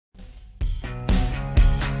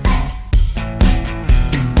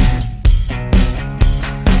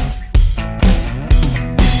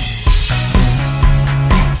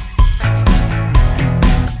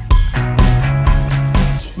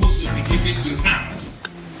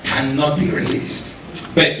cannot be released.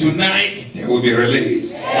 But tonight, they will be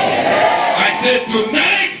released. I said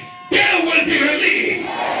tonight, they will be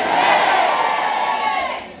released.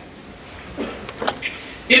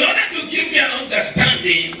 In order to give you an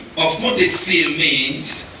understanding of what the seal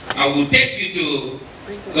means, I will take you to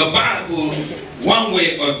the Bible one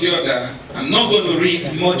way or the other. I'm not going to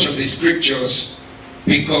read much of the scriptures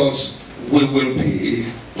because we will be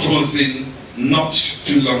closing not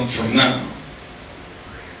too long from now.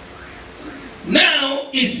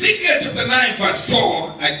 Now, Ezekiel chapter 9 verse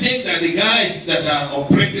 4, I think that the guys that are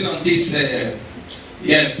operating on this,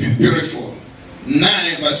 beautiful.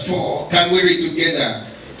 9 verse 4, can we read together?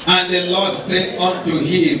 And the Lord said unto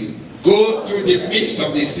him, go through the midst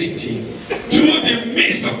of the city, through the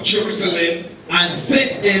midst of Jerusalem, and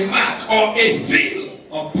set a mark or a seal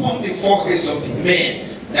upon the foreheads of the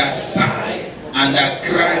men that sigh and that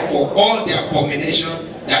cry for all the abomination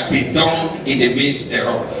that be done in the midst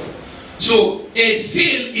thereof. So a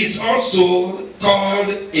seal is also called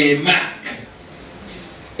a mark.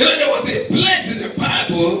 You know, there was a place in the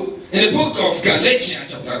Bible, in the book of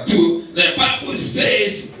Galatians chapter 2, the Bible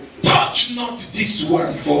says, touch not this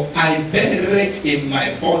one, for I bear it in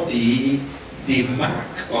my body the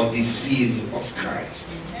mark or the seal of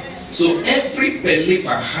Christ. So every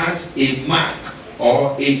believer has a mark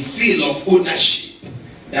or a seal of ownership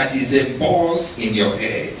that is embossed in your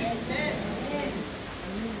head.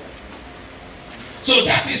 So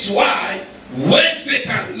that is why when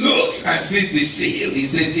Satan looks and sees the seal, he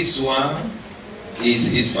said, this one is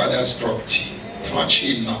his father's property. Touch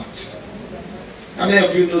him not. How many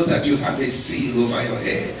of you knows that you have a seal over your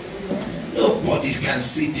head? Nobody can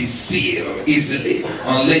see the seal easily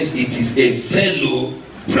unless it is a fellow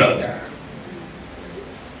brother.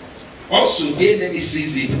 Also, the enemy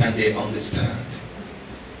sees it and they understand.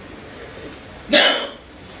 Now,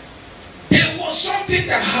 there was something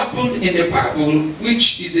that happened in the Bible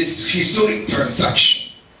which is a historic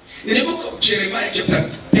transaction. In the book of Jeremiah chapter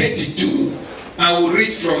 32, I will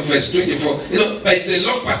read from verse 24. You know, but it's a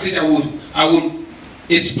long passage. I will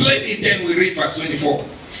explain it, then we read verse 24.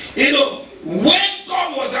 You know, when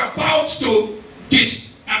God was about to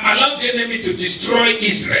allow the enemy to destroy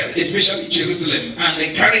Israel, especially Jerusalem, and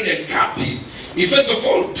they carried them captive, he first of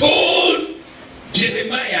all told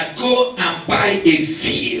Jeremiah, go and buy a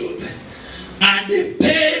field, and they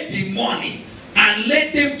pay the money, and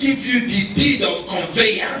let them give you the deed of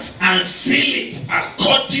conveyance and seal it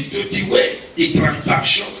according to the way the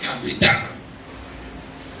transactions can be done.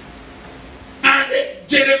 And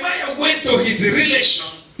Jeremiah went to his relation,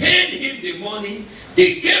 paid him the money,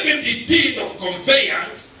 they gave him the deed of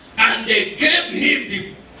conveyance, and they gave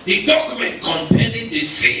him the document containing the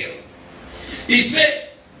seal. He said,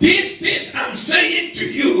 these things I'm saying to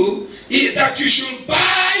you is that you should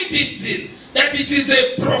buy this thing, that it is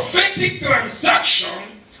a prophetic transaction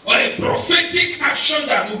or a prophetic action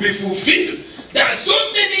that will be fulfilled, that so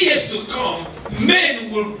many years to come,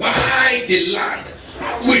 men will buy the land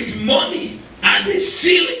with money and they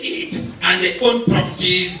seal it and they own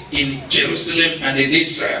properties in Jerusalem and in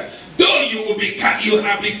Israel. Though you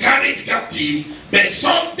have been carried captive, but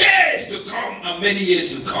some days to come and many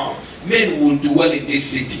years to come, men will dwell in this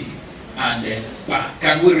city. And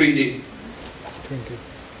can we read it?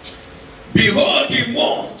 Behold the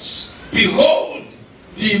months, behold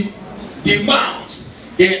the mounts,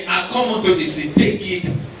 they are come unto the city, take it,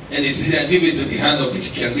 and the city and give it to the hand of the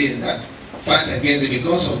Chaldeans that fight against it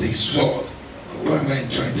because of the sword. What am I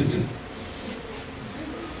trying to do?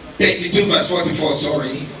 32 verse 44,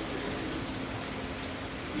 sorry.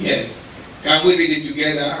 Yes. Can we read it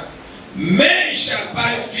together? Men shall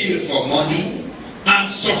buy field for money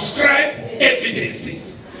and subscribe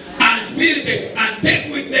evidences and seal them and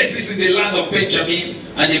take witnesses in the land of Benjamin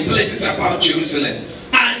and the places about Jerusalem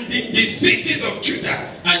and in the cities of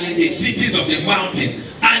Judah and in the cities of the mountains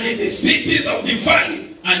and in the cities of the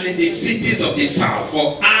valley and in the cities of the south,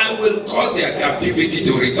 for I will cause their captivity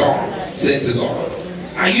to return, says the Lord.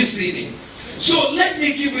 Are you seeing it? So let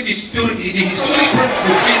me give you the story, the historical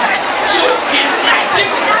fulfillment. So in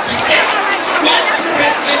 1948, when the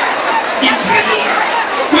present Israel,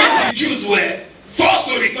 when the Jews were forced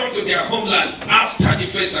to return to their homeland after the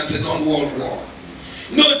First and Second World War,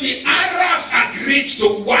 the Arabs agreed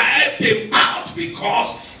to wipe them out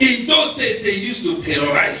because in those days they used to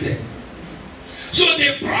terrorize them. So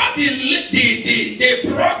they brought the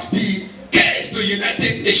case to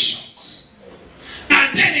United Nations.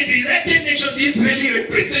 And then in the United Nations, the Israeli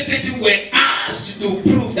representatives were asked to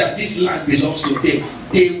prove that this land belongs to them.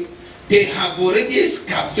 They have already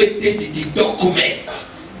excavated the document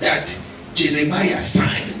that Jeremiah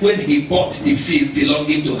signed when he bought the field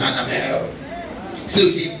belonging to Hanamel. So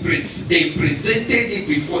they presented it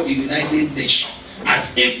before the United Nations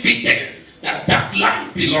as evidence that that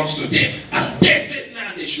land belongs to them. And they said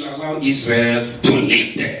now they should allow Israel to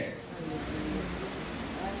live there.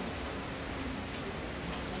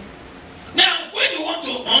 Now, when you want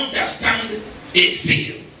to understand a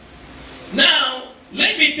seal, now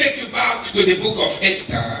let me take you back to the book of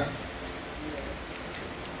Esther.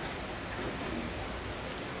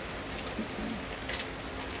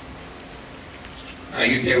 Are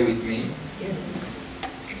you there with me? Yes.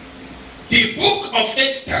 The book of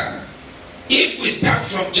Esther, if we start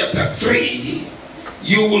from chapter 3,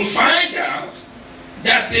 you will find out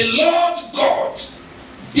that the Lord God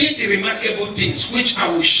did the remarkable things which I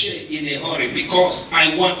will share in a hurry because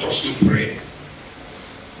I want us to pray.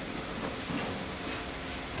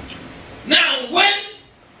 Now, when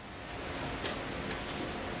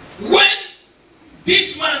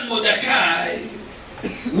this man Mordecai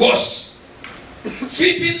was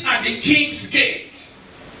sitting at the king's gate,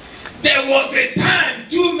 there was a time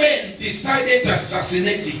two men decided to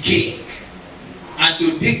assassinate the king and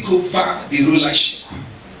to take over the rulership.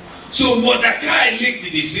 So Mordecai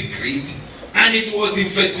leaked the secret, and it was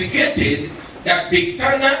investigated that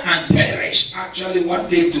Bigthana and Peresh actually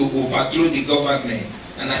wanted to overthrow the government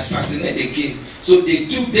and assassinate the king. So they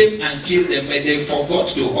took them and killed them, but they forgot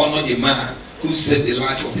to honor the man who saved the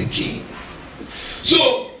life of the king.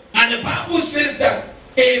 So, and the Bible says that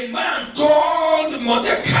a man called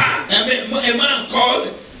Mordecai, a man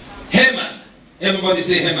called Haman. Everybody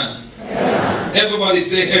say Haman. Haman. Everybody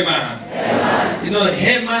say Haman. Haman. You know,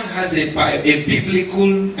 Haman has a biblical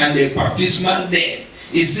and a baptismal name.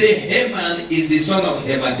 He says Haman is the son of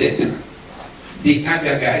Hammedatha, the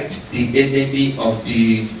Agagite, the enemy of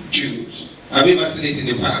the Jews. Have you ever seen it in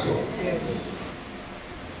the Bible? Yes.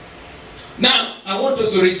 Now, I want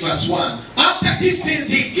us to read verse 1. After this thing,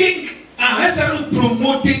 the king Ahasuerus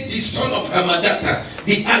promoted the son of Hammedatha,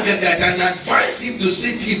 the Agagite, and advised him to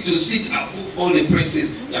sit above all the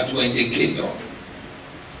princes that were in the kingdom.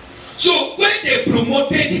 So when they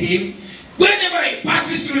promoted him, whenever he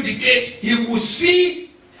passes through the gate, he will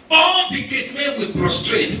see all the gate men will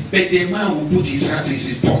prostrate, but the man will put his hands in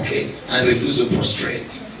his pocket and refuse to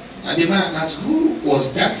prostrate. And the man asked, who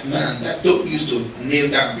was that man that don't used to kneel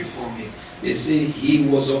down before me? They say he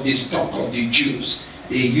was of the stock of the Jews.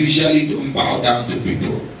 They usually don't bow down to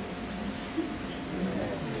people.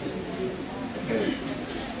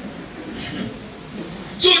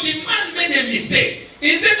 So the man made a mistake.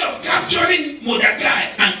 Instead of capturing Mordecai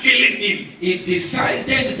and killing him, he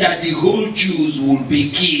decided that the whole Jews would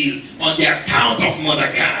be killed on the account of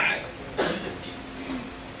Mordecai.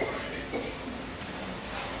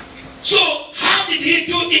 So how did he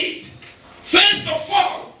do it? First of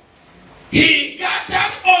all, he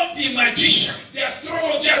gathered all the magicians, the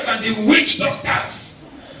astrologers, and the witch doctors,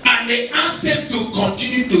 and they asked them to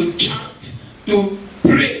continue to chant, to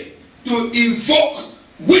pray, to invoke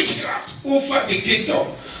witchcraft over the kingdom.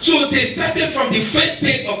 So they started from the first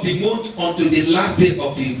day of the month until the last day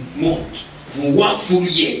of the month for 1 full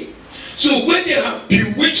year. So when they have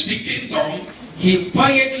bewitched the kingdom, he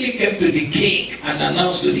quietly came to the king and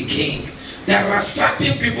announced to the king, there are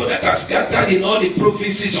certain people that are scattered in all the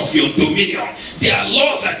provinces of your dominion. Their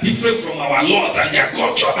laws are different from our laws, and their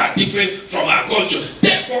culture are different from our culture.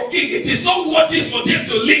 Therefore, king, it is not worthy for them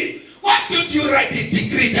to live. Why don't you write a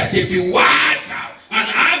decree that they be wiped out, and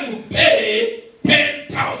I will pay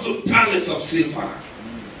 10,000 talents of silver?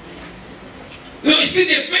 You see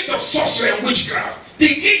the effect of sorcery and witchcraft. The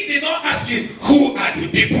king did not ask him, who are the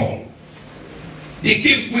people? The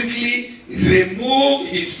king quickly removed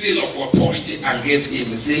his seal of authority and gave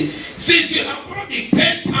him, say, since you have brought the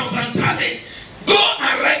 10,000 talents, go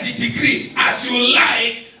and write the decree as you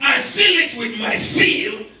like and seal it with my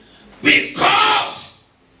seal, because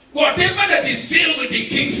whatever that is sealed with the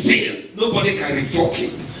king's seal, nobody can revoke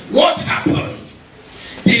it. What happened?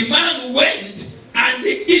 The man went and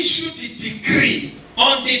they issued the decree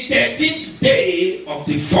on the 13th day of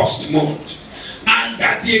the first month, and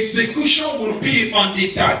that the execution will be on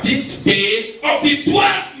the 13th day of the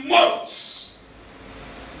 12th month.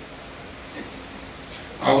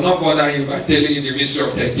 I will not bother you by telling you the mystery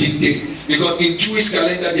of 13 days, because in Jewish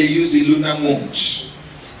calendar they use the lunar months.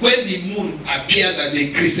 When the moon appears as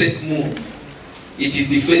a crescent moon, it is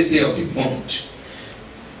the first day of the month.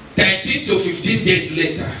 13 to 15 days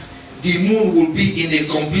later, the moon will be in a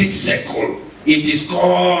complete circle. It is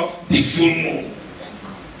called the full moon.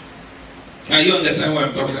 Now you understand what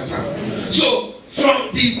I'm talking about? So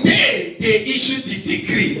from the day they issued the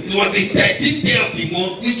decree, it was the 13th day of the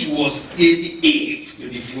month, which was the eve to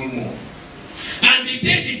the full moon. And the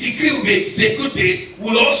day the decree will be executed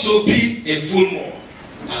will also be a full moon.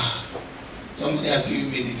 Somebody has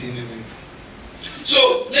given me the thing.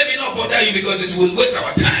 So let me not bother you because it will waste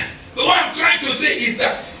our time. But what I'm trying to say is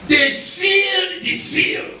that they sealed the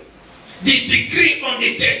seal, the decree on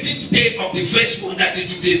the 13th day of the first month, that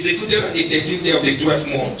it will be executed on the 13th day of the 12th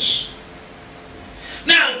month.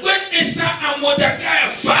 Now, when Esther and Mordecai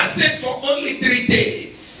fasted for only 3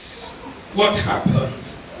 days, what happened?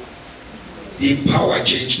 The power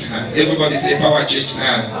changed hand. Everybody say power changed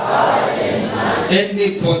hand. Power changed hand.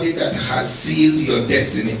 Anybody that has sealed your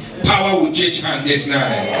destiny, power will change hand this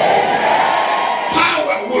night. Yeah.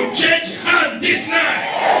 Power will change hand this night.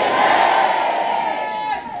 Yeah.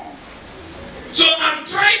 So I'm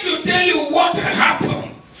trying to tell you what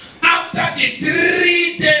happened after the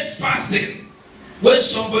 3 days fasting. When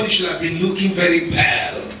somebody should have been looking very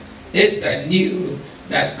pale, Esther knew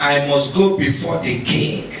that I must go before the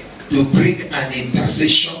king to bring an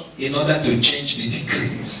intercession in order to change the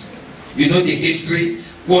decrees. You know the history,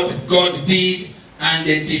 what God did, and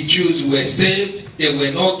the Jews were saved, they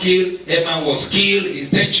were not killed, Haman was killed, his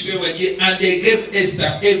 10 children were killed, and they gave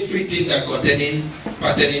Esther everything that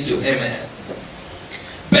pertaining to Haman.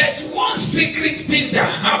 But one secret thing that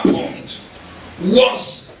happened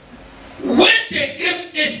was when they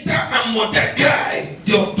gave Esther and Mordecai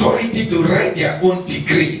the authority to write their own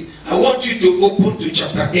decree. I want you to open to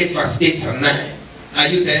chapter 8, verse 8 and 9. Are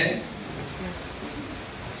you there?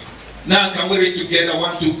 Now can we read together?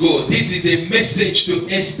 1 to go. This is a message to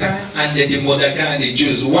Esther and the Mordecai and the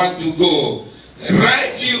Jews. 1 to go.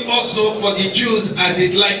 Write you also for the Jews as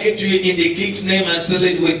it liketh you in the king's name, and seal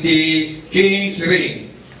it with the king's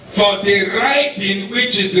ring. For the writing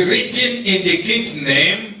which is written in the king's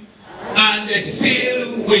name and the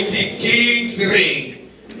seal with the king's ring,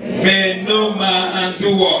 may no man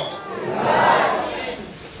do what?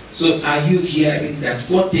 So are you hearing that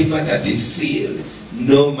whatever that is sealed,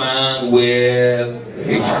 no man will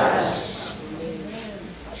reverse?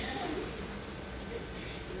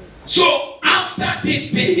 So after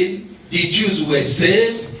this thing, the Jews were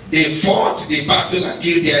saved. They fought the battle and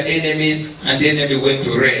killed their enemies, and the enemy went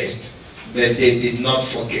to rest. But they did not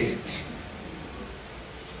forget.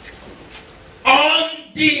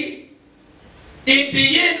 In the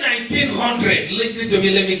year 1900, listen to me,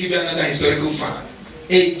 let me give you another historical fact.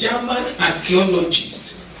 A German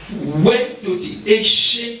archaeologist went to the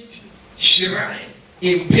ancient shrine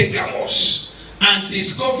in Pergamos and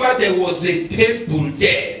discovered there was a temple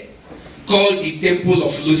there called the Temple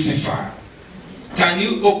of Lucifer. Can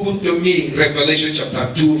you open to me Revelation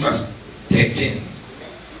chapter 2 verse 13?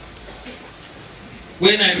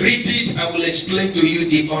 When I read it, I will explain to you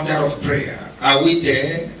the order of prayer. Are we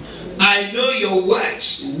there? I know your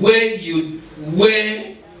works, where you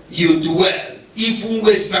dwell, even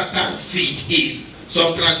where Satan's seat is.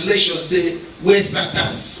 Some translations say where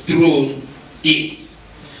Satan's throne is.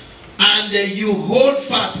 And you hold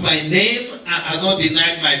fast my name and have not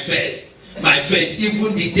denied my faith,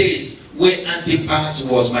 even the days where Antipas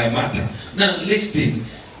was my martyr. Now listen,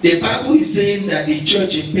 the Bible is saying that the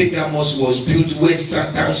church in Pergamos was built where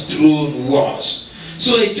Satan's throne was.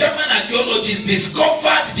 So a German archaeologist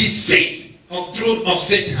discovered the seat of throne of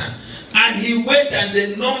Satan, and he went and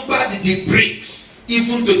they numbered the bricks,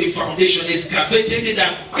 even to the foundation, excavated it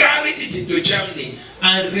and carried it into Germany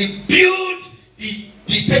and rebuilt the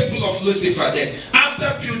temple of Lucifer there. After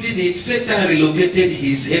building it, Satan relocated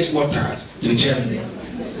his headquarters to Germany.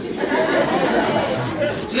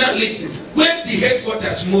 Now listen, when the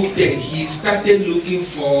headquarters moved there, he started looking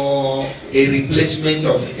for a replacement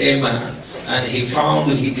of Haman. And he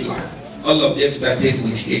found Hitler. All of them started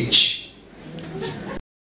with H.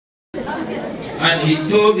 And he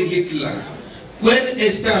told Hitler, when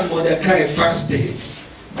Esther and Mordecai fasted,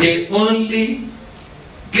 they only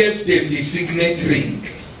gave them the signet ring.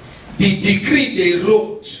 The decree they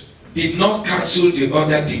wrote did not cancel the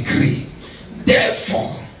other decree.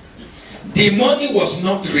 Therefore, the money was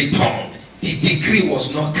not returned. The decree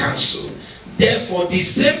was not cancelled. Therefore, the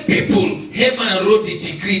same people Haman wrote the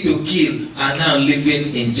decree to kill are now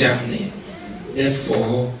living in Germany.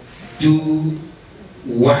 Therefore, do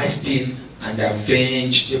wise thing and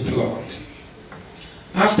avenge the blood.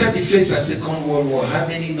 After the First and Second World War, how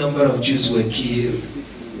many number of Jews were killed?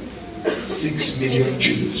 6 million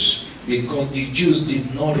Jews. Because the Jews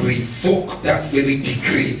did not revoke that very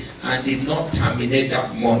decree and did not terminate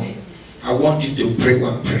that money. I want you to pray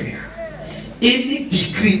one prayer. Any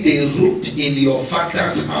decree they wrote in your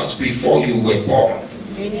father's house before you were born,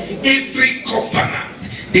 every covenant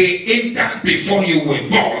they entered before you were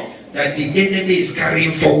born, that the enemy is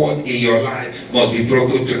carrying forward in your life, must be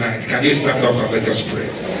broken tonight. Can you stand up and let us pray?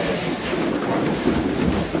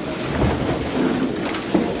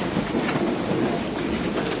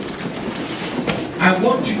 I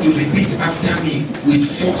want you to repeat after me with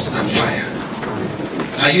force and fire.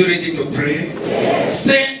 Are you ready to pray? Yes.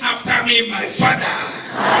 Say after me, my Father.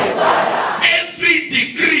 My Father. Every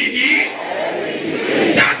decree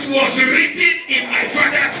that was written in my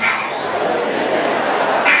father's house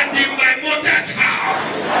and in my mother's house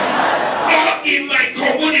or in my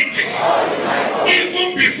community,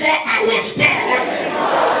 even before I was born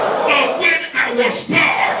or when I was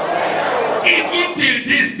born, even till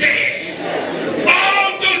this day,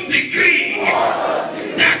 all those decrees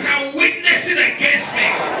that are witnessing against me,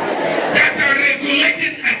 that are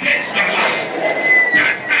regulating against my life,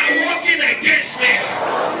 that are working against me,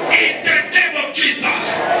 in the name of Jesus,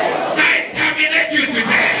 I terminate you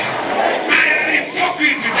today. I revoke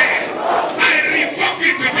you today. I revoke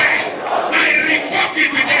you today. I revoke you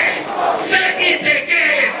today. Say it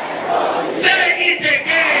again. Say it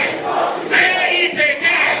again. Say it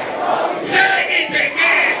again. Say it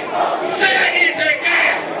again. Say it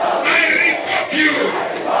again. I revoke you.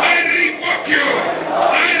 I revoke you.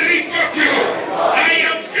 I revoke you. I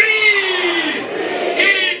am free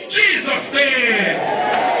in Jesus' name.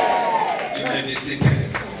 You may be seated.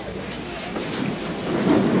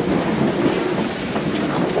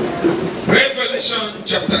 Revelation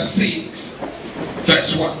chapter 6,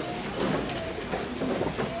 verse 1.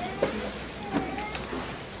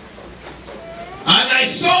 And I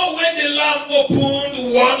saw when the Lamb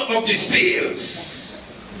opened one of the seals.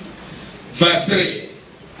 Verse 3.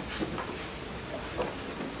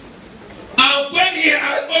 And when he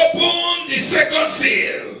had opened the second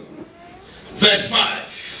seal. Verse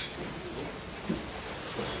 5.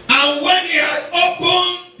 And when he had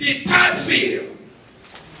opened the third seal.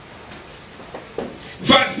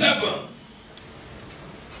 Verse 7.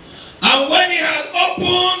 And when he had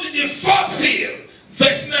opened the fourth seal.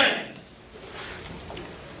 Verse 9.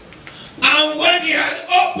 And when he had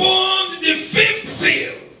opened the fifth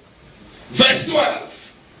seal. Verse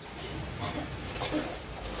 12.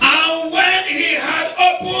 And when he had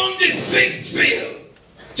opened the sixth seal.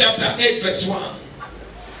 Chapter 8 verse 1.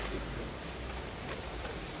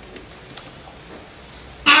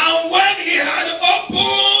 And when he had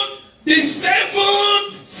opened the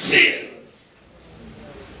seventh seal.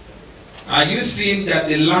 Are you seeing that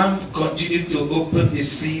the Lamb continued to open the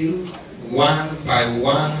seal one by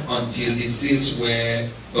one until the seals were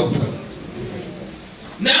opened?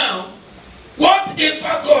 Now,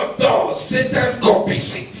 whatever God does, Satan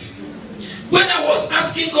copies it. When I was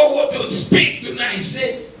asking God what to speak tonight, he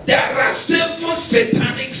said, there are 7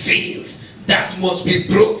 satanic seals that must be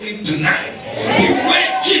broken tonight. The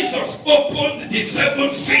way Jesus opened the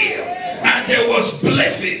 7th seal, and there was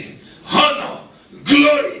blessings, honor,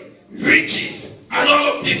 glory, riches, and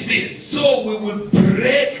all of these things. So we will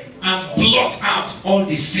break and blot out all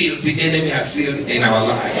the seals the enemy has sealed in our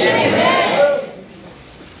lives. Amen.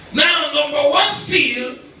 Now, number 1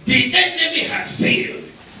 seal, the enemy has sealed.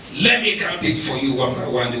 Let me count it for you one by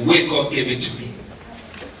one, the way God gave it to me.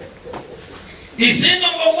 He said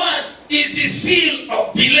number 1 is the seal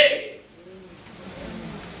of delay.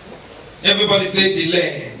 Everybody say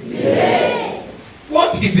delay. Delay.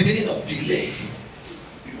 What is the meaning of delay?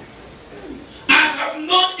 I have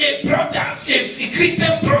known a brother, a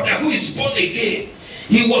Christian brother who is born again.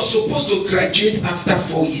 He was supposed to graduate after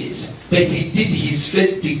 4 years, but he did his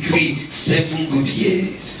first degree 7 good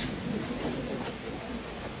years.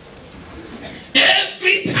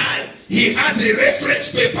 Every time he has a reference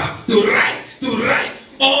paper to write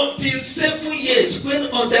until 7 years, when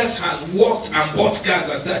others had worked and bought cars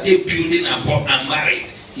and started building and bought and married,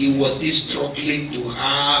 he was still struggling to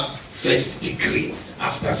have first degree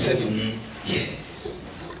after 7 years.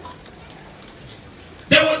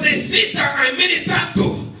 There was a sister I ministered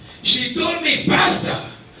to. She told me, Pastor,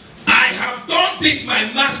 I have done this my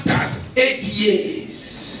master's 8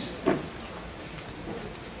 years.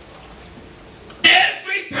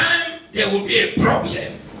 Every time there will be a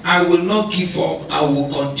problem, I will not give up. I will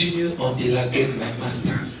continue until I get my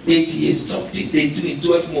master's. 8 years, something they do in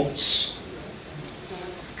 12 months.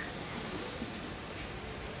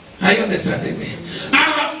 Are you understanding me? I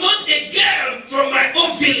have known a girl from my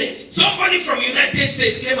own village. Somebody from United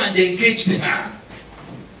States came and they engaged her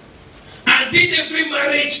and did every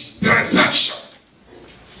marriage transaction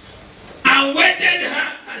and wedded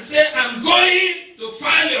her and said, I'm going to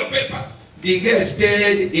file your paper. The girl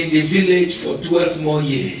stayed in the village for 12 more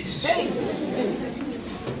years.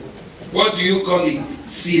 What do you call it?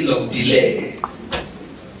 Seal of delay.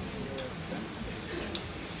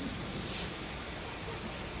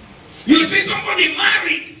 You see somebody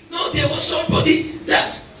married. No, there was somebody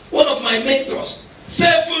that, one of my mentors,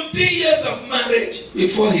 17 years of marriage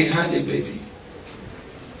before he had a baby.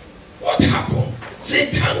 What happened?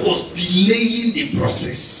 Satan was delaying the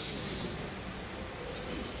process.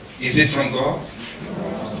 Is it from God?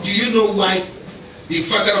 Do you know why the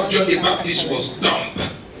father of John the Baptist was dumb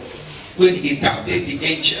when he doubted the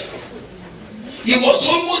angel? It was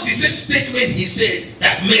almost the same statement he said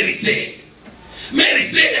that Mary said. Mary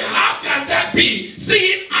said, how can that be,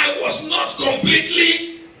 seeing I was not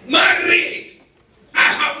completely married?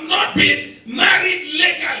 I have not been married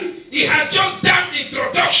legally. He had just done the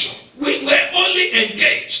introduction. We were only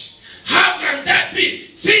engaged. How can that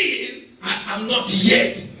be, seeing I am not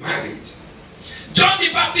yet married? John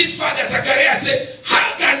the Baptist's father, Zacharias, said,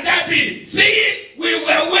 how can that be, seeing we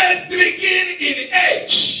were well stricken in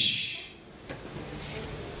age?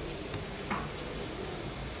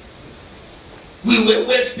 We were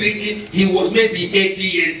well stricken. He was maybe 80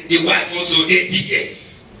 years. The wife also 80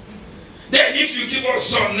 years. Then if you give us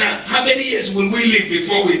son now, how many years will we live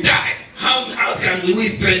before we die? How can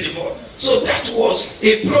we train them all? So that was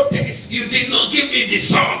a protest. You did not give me the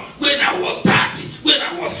son when I was 30, when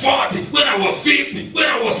I was 40, when I was 50, when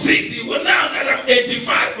I was 60. Well, now that I'm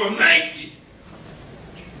 85 or 90.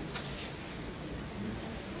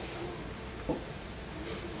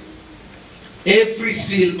 Every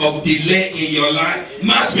seal of delay in your life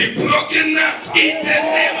must be broken now in the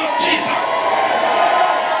name of Jesus.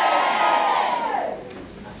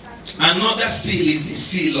 Another seal is the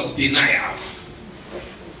seal of denial.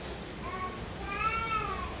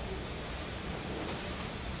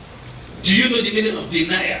 Do you know the meaning of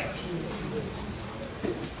denial?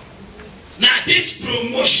 Now this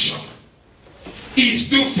promotion is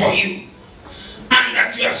due for you, and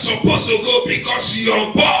that you are supposed to go because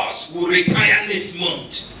your boss will retire next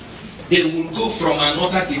month. They will go from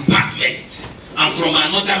another department and from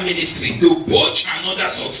another ministry to poach another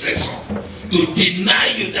successor to deny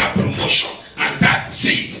you that promotion and that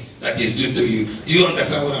seat that is due to you. Do you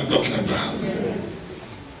understand what I'm talking about?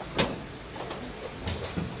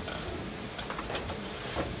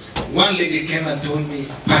 One lady came and told me,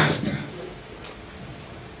 Pastor,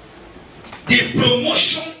 the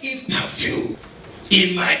promotion interview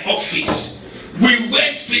in my office, we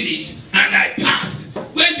went finished and I passed.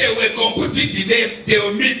 When they were computing the name, they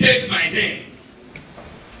omitted my name.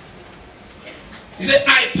 He said,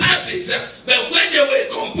 I passed it, sir. But when they were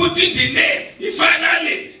computing the name, the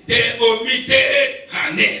finalist, they omitted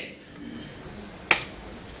her name.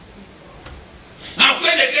 And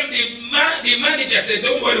when they came, the manager said,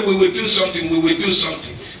 don't worry, we will do something, we will do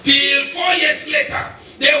something. Till 4 years later,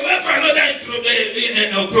 they went for another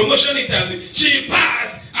promotion interview. She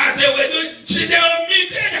passed. As they were doing, they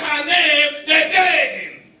omitted her name again.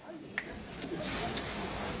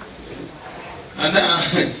 And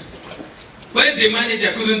when the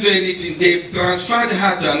manager couldn't do anything, they transferred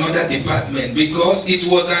her to another department because it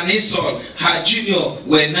was an insult. Her junior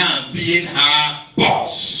were now being her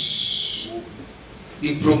boss.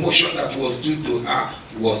 The promotion that was due to her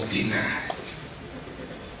was denied.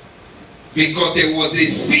 Because there was a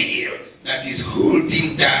seal that is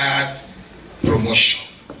holding that promotion.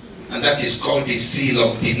 And that is called the seal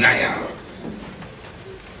of denial.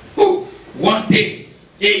 Oh, one day,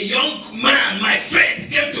 a young man, my friend,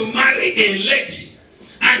 came to marry a lady.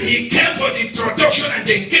 And he came for the introduction and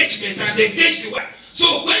the engagement and engaged the wife.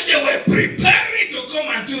 So when they were preparing to come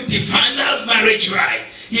and do the final marriage rite,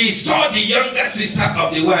 he saw the younger sister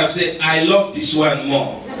of the wife say, I love this one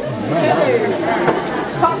more.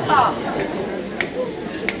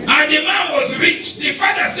 And the man was rich. The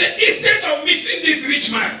father said, instead of missing this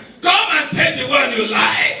rich man, come and take the one you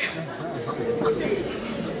like.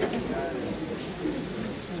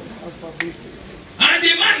 And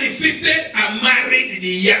the man insisted and married the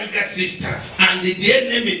younger sister. And the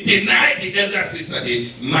enemy denied the elder sister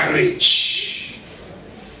the marriage.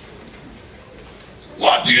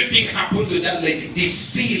 What do you think happened to that lady? The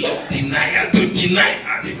seal of denial, to deny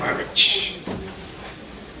her the marriage.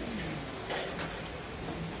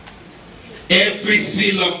 Every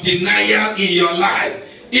seal of denial in your life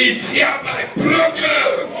is hereby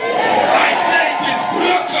broken. I say it is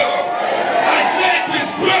broken. I say it is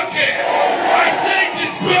broken. I say it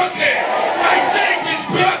is broken. I say it is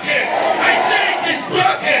broken. I say it is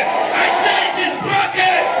broken. I say it is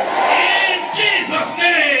broken. In Jesus'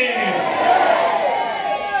 name.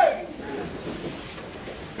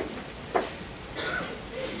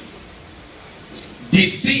 The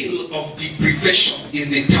seal of deprivation is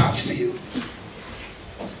the third seal.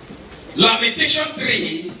 Lamentation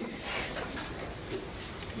 3,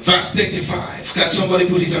 verse 35. Can somebody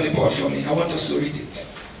put it on the board for me? I want us to read it.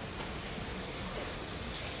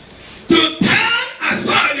 To turn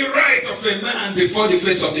aside the right of a man before the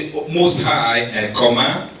face of the Most High,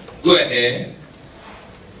 comma, go ahead.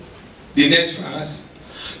 The next verse.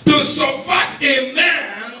 To subvert a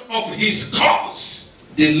man of his cause,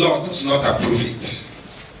 the Lord does not approve it.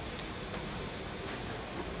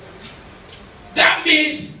 That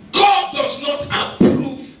means God does not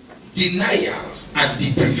approve denials and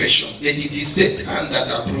deprivation, but it is Satan that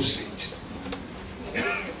approves it.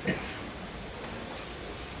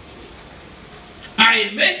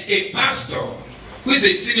 I met a pastor who is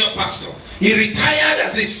a senior pastor. He retired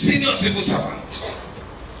as a senior civil servant.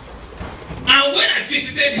 And when I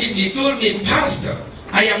visited him, he told me, Pastor,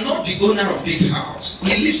 I am not the owner of this house.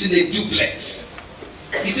 He lives in a duplex.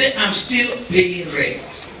 He said, I'm still paying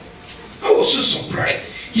rent. I was so surprised.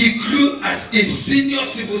 He grew as a senior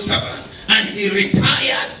civil servant and he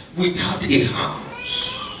retired without a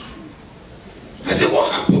house. I said,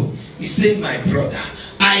 what happened? He said, my brother,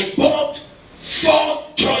 I bought 4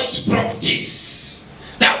 choice properties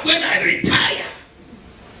that when I retire,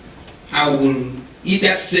 I will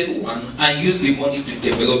either sell one and use the money to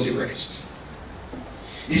develop the rest.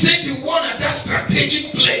 He said the one at that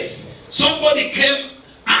strategic place, somebody came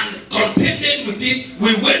and contended with it.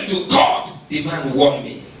 We went to court. The man won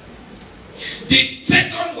me. The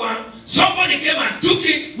second one, somebody came and took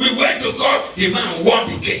it. We went to court. The man won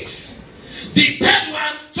the case. The third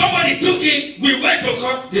one, somebody took it. We went to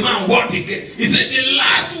court. The man won the case. He said the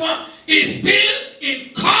last one is still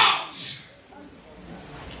in court.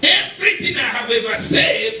 Everything I have ever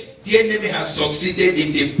saved, the enemy has succeeded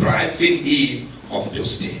in depriving him of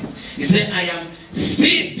those things. He said, I am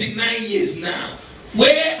 69 years now.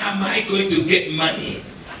 Where am I going to get money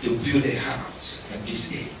to build a house at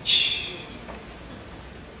this age?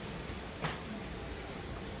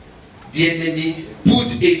 The enemy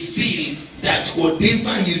put a seal that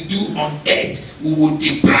whatever you do on earth, we will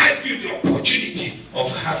deprive you the opportunity of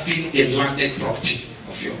having a landed property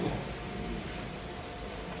of your own.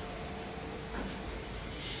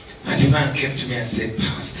 And the man came to me and said,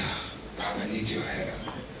 Pastor, I need your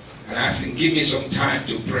help. And I asked him, give me some time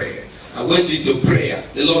to pray. I went into prayer.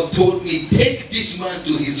 The Lord told me, take this man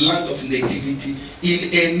to his land of nativity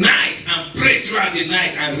in a night and pray throughout the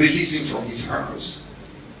night and release him from his house.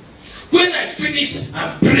 When I finished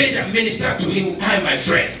and prayed and ministered to him, I and my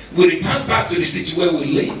friend, we returned back to the city where we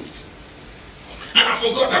lived. And I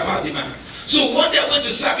forgot about the man. So one day I went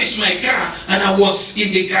to service my car and I was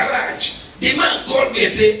in the garage. The man called me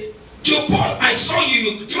and said, Joe Paul, I saw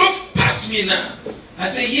you drove past me now. I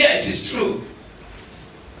said, yes, it's true.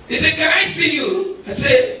 He said, can I see you? I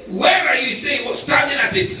said, where are you? He said, he was standing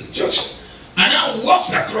at the church. And I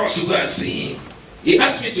walked across to go and see him. He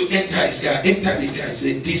asked me to enter his car. Enter this car. He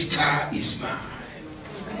said, this car is mine.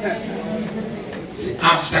 He said,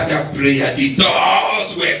 after that prayer, the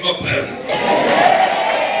doors were open.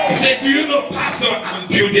 He said, do you know, Pastor, I'm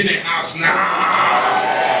building a house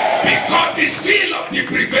now. Because the seal of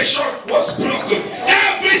deprivation was broken.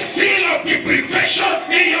 Every seal of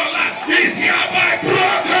deprivation in your life is hereby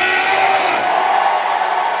broken.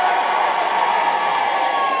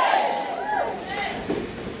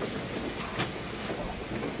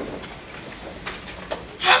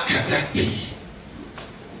 How can that be?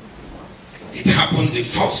 It happened the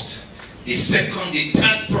first, the second, the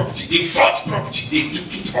third property, the fourth property, they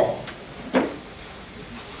took it all.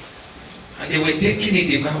 And they were taking it,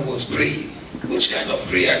 the man was praying. Which kind of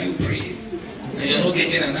prayer are you praying? And you're not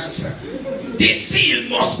getting an answer. This seal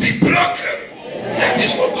must be broken. That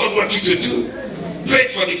is what God wants you to do. Prayed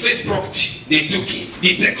for the first property, they took it.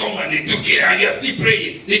 The second one, they took it, and you're still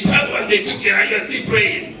praying. The third one, they took it, and you're still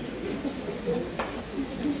praying.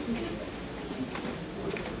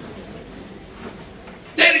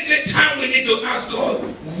 There is a time we need to ask God,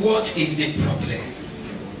 what is the problem?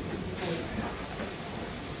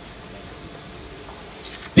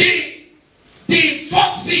 The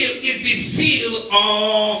fourth seal is the seal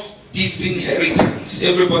of disinheritance.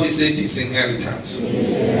 Everybody say disinheritance.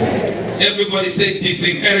 Everybody say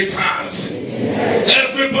disinheritance.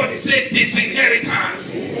 Everybody say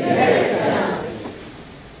disinheritance.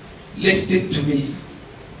 Listen to me.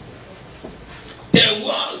 There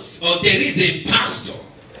was or there is a pastor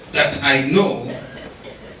that I know,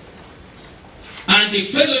 and the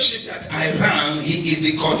fellowship that I ran, he is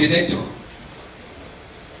the coordinator.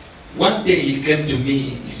 One day he came to me,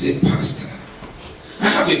 he said, Pastor, I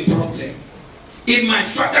have a problem. In my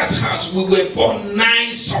father's house, we were born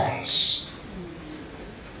 9 sons.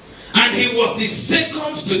 And he was the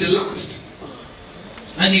second to the last.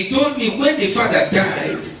 And he told me when the father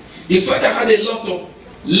died, the father had a lot of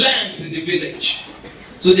lands in the village.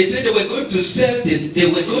 So they said they were going to sell them, they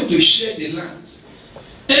were going to share the lands.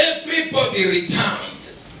 Everybody returned.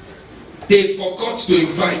 They forgot to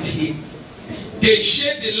invite him. They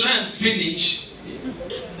shared the land, finished,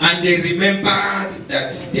 And they remembered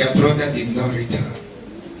that their brother did not return.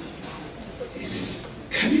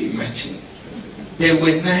 Can you imagine? There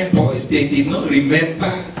were 9 boys. They did not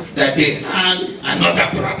remember that they had another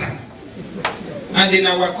brother. And in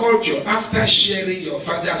our culture, after sharing your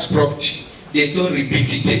father's property, they don't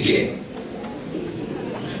repeat it again.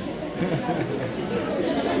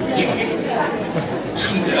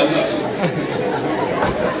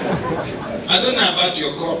 I don't know about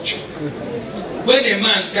your culture. When a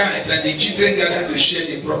man dies and the children gather to share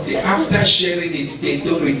the property, after sharing it, they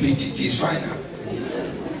don't repeat it. It's final.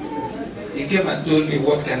 He came and told me,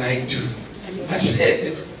 what can I do? I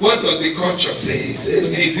said, what does the culture say? He said,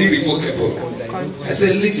 it's irrevocable. I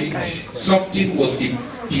said, leave it. Something was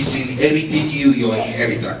disinheriting you your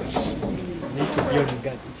inheritance.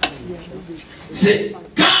 He said,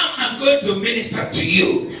 come, I'm going to minister to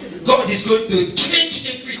you. God is going to change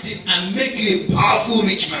everything and make you a powerful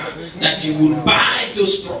rich man that you will buy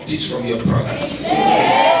those properties from your brothers.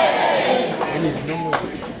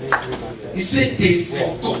 He said they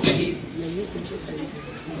forgot him.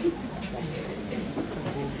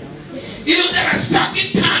 You know, there are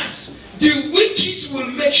certain times the witches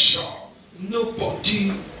will make sure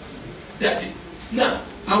nobody that. Now,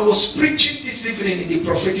 I was preaching this evening in the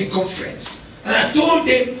prophetic conference, and I told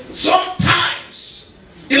them sometimes,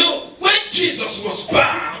 you know, when Jesus was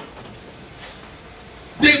bound,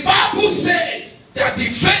 the Bible says that the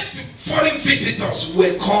first foreign visitors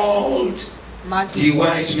were called the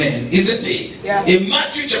wise men, isn't it? Yeah. In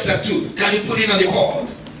Matthew chapter 2, can you put it on the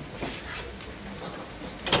board?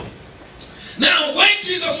 Now, when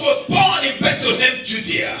Jesus was born in Bethlehem,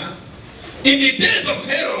 Judea, in the days of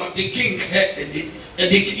Herod the king,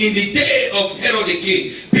 in the day of Herod the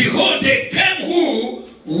king, behold, they came who?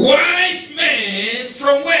 Wise men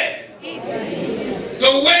from where?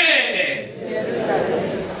 So where?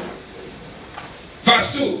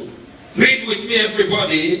 Verse 2. Read with me,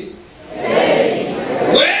 everybody.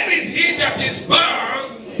 Where is he that is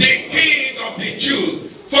born, the King of the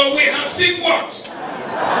Jews? For we have seen what?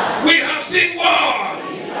 We have seen what?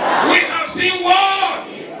 We have seen what?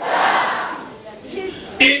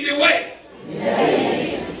 In the way.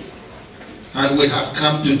 And we have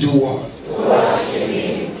come to do what?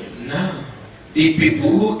 Now, the people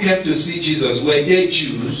who came to see Jesus, were they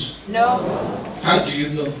Jews? No. How do you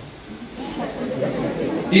know?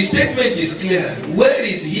 The statement is clear. Where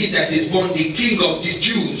is he that is born the King of the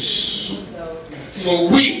Jews? For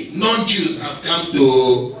we, non-Jews, have come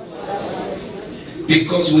to,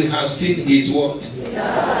 because we have seen his word.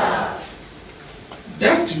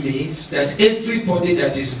 That means that everybody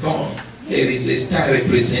that is born, there is a star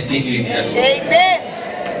representing you in heaven.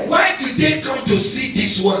 Amen. Why did they come to see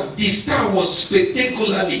this one? The star was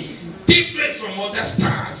spectacularly different from other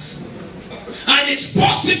stars. And it's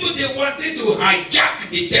possible they wanted to hijack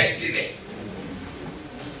the destiny.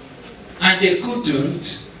 And they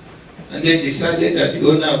couldn't. And they decided that the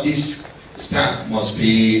owner of this star must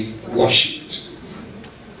be worshipped.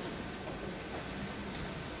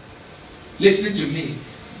 Listen to me.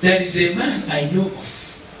 There is a man I know of.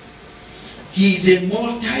 He is a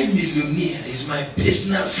multi-millionaire. He's my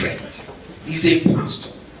personal friend. He's a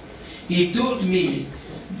pastor. He told me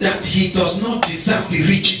that he does not deserve the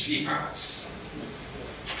riches he has.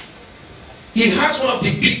 He has one of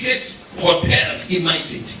the biggest hotels in my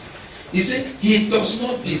city. He said he does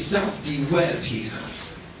not deserve the wealth he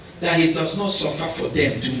has. That he does not suffer for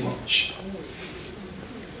them too much.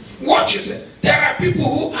 Watch yourself. There are people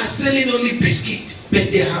who are selling only biscuit,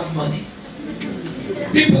 but they have money.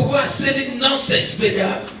 People who are selling nonsense, but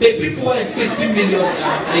people who are investing millions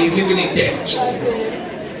are living in debt.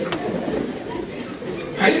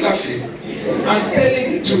 Are you laughing? I'm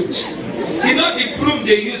telling the truth. You know the broom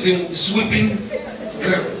they use in sweeping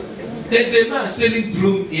ground? There's a man selling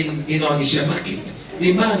broom in Onisha market.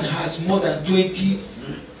 The man has more than 20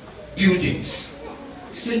 buildings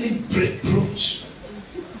selling brooms.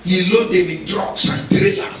 He load them in trucks and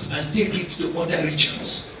trailers and take it to other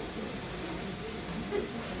regions.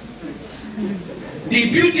 The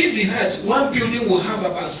buildings he has, one building will have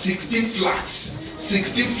about 16 flats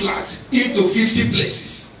into 50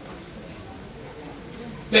 places.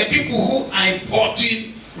 The people who are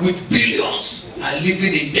importing with billions are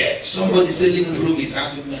living in debt. Somebody selling broom is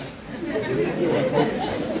having money.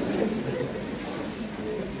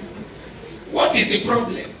 What is the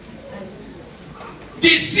problem?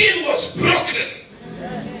 The seal was broken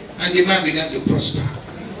and the man began to prosper.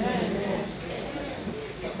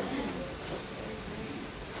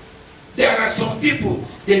 There are some people,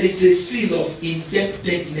 there is a seal of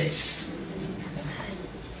indebtedness.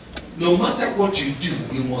 No matter what you do,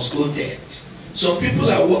 you must go debt. Some people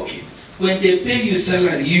are working, when they pay you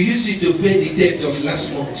salary, you use it to pay the debt of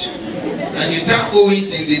last month. And you start owing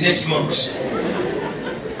till the next month.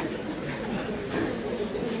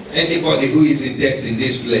 Anybody who is in debt in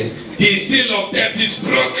this place, the seal of debt is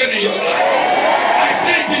broken in your life. I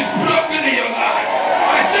say it is broken in your life.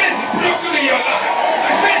 I say it's broken in your life.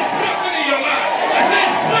 I say it's broken in your life. I say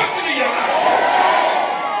it's broken in your life.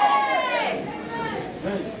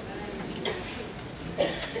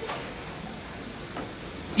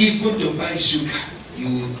 Even to buy sugar,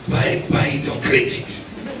 you buy it on credit.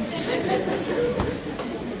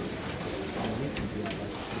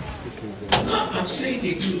 No, I'm saying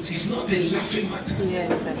the truth. It's not a laughing matter.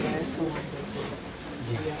 Yes,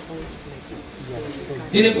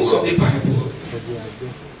 in the book of the Bible,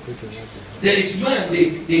 there is man,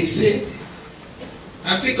 they said,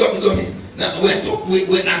 I'm still coming. Now, we are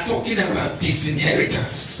talking about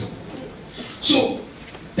disinheritance. So,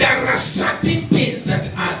 there are certain things that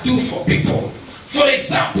are due for people. For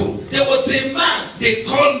example, there was a man they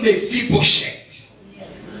called Mephibosheth.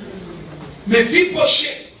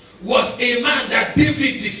 Mephibosheth was a man that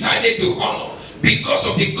David decided to honor because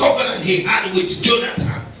of the covenant he had with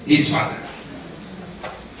Jonathan, his father.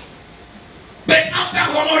 But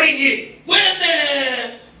after honoring him, when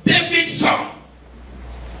David's son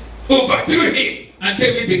overthrew him and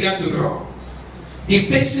David began to run, the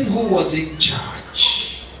person who was in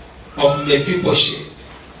charge of Mephibosheth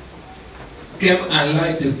came and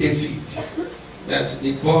lied to David that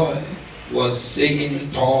the boy was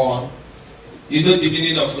saying Tor. You know the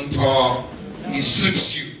meaning of Tor? It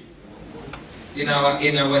suits you. In our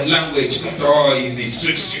language, Tor is it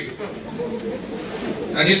suits you.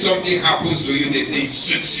 And if something happens to you, they say it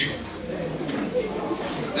suits you.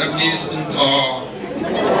 That means Tor.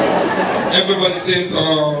 Everybody say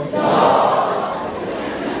Tor.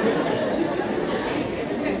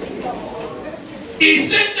 He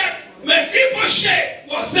said that Mephibosheth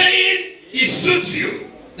was saying it suits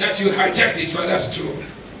you that you hijacked his father's throne.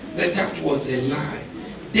 But that was a lie.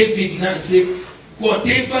 David now said,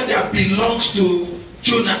 whatever that belongs to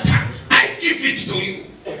Jonathan, I give it to you.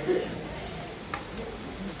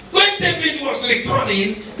 When David was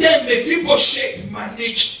returning, then Mephibosheth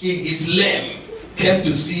managed in his lamb, came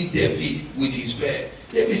to see David with his bear.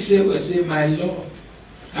 David said, my Lord,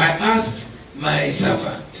 I asked my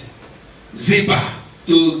servant Ziba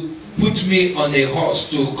to put me on a horse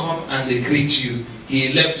to come and greet you.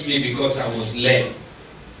 He left me because I was lame.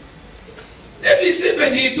 David said,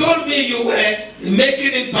 but he told me you were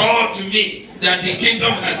making it all to me that the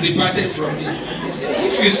kingdom has departed from me. He said,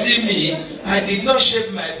 if you see me, I did not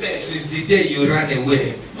shave my beard since the day you ran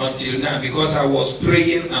away until now because I was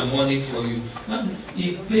praying and mourning for you. And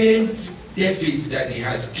he pained David that he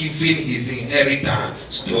has given his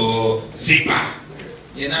inheritance to Ziba.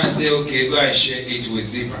 You now say, okay, go and share it with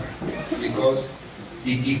Ziba because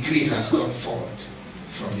the decree has gone forth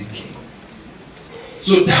from the king.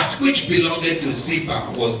 So that which belonged to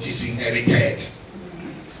Ziba was disinherited.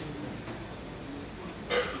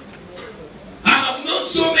 I have known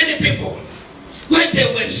so many people, when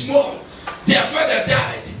they were small, their father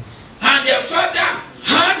died, and their father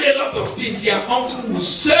had a lot of things. Their uncle would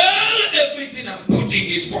sell everything and put in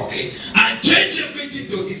his pocket and change everything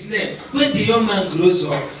to his name. When the young man grows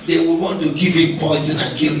up, they will want to give him poison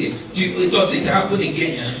and kill him. Does it happen in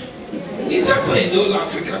Kenya? It's happening in all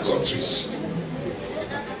African countries.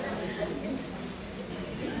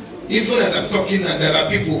 Even as I'm talking now, there are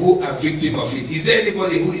people who are victims of it. Is there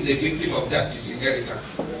anybody who is a victim of that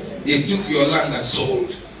disinheritance? They took your land and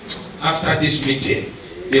sold. After this meeting,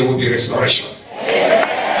 there will be restoration.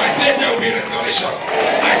 I said there will be restoration.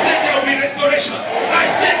 I said there will be restoration. I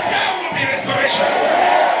said there will be restoration.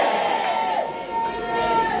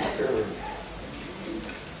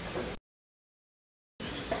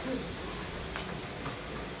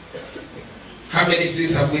 How many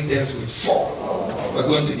sins have we dealt with? 4. We're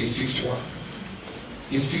going to the 5th one.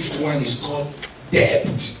 The 5th one is called debt.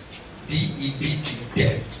 D-E-B-T,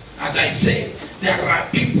 debt. As I said, there are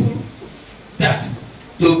people that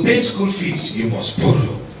to pay school fees, you must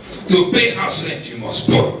borrow. To pay house rent, you must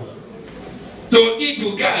borrow. To eat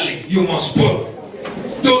ugali, you must borrow.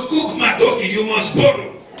 To cook madoki, you must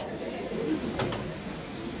borrow.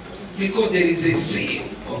 Because there is a sin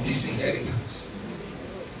of disinheritance.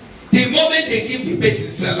 The moment they give the person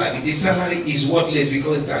salary, the salary is worthless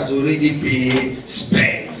because it has already been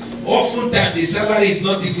spent. Oftentimes, the salary is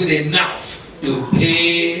not even enough to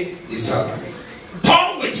pay the salary.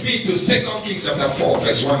 Turn with me to 2 Kings chapter 4,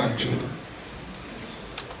 verse 1 and 2.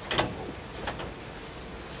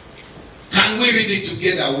 Can we read it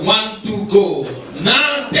together? 1, 2, go.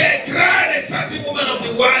 Now there cried a certain woman of the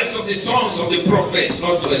the wives of the sons of the prophets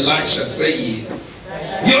unto Elisha, saying,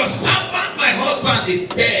 your servant, my husband, is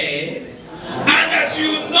dead. And as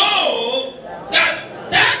you know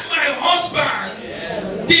that my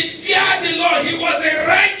husband did fear the Lord, he was a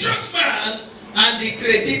righteous man, and the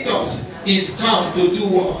creditors is come to do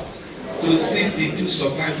what? To seize the two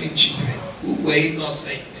surviving children who were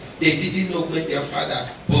innocent. They didn't know when their father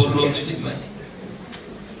borrowed the money.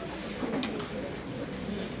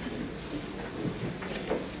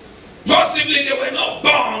 Possibly they were not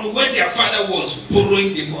born when their father was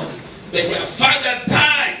borrowing the money, but their father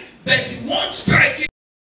died. But one striking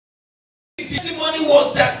testimony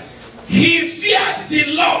was that he feared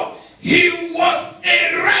the Lord. He was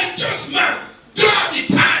a righteous man throughout the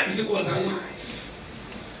time he was alive.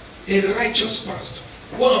 A righteous pastor.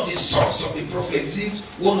 One of the sons of the prophet,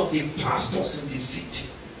 one of the pastors in the city.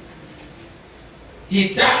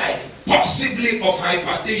 He died possibly of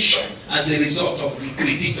hypertension as a result of the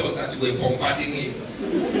creditors that were bombarding him.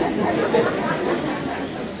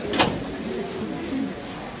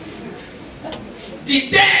 The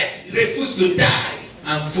dead refused to die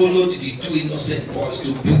and followed the two innocent boys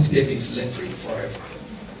to put them in slavery forever.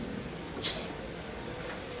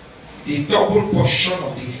 The double portion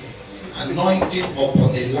of the anointing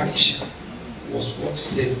upon Elisha was what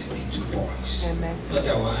saved the two boys. Amen.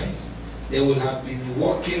 Otherwise, they would have been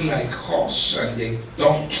walking like horse and a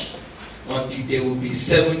donkey until they will be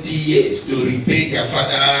 70 years to repay their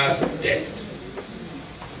father's debt.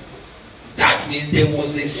 That means there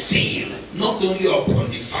was a seal not only upon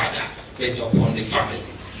the father but upon the family.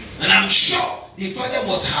 And I'm sure the father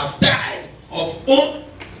must have died of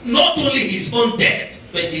not only his own debt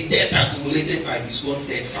but the debt accumulated by his own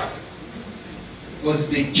dead father. It was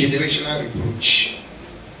the generational reproach.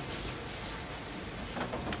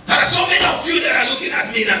 There are so many of you that are looking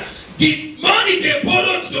at me now. The money they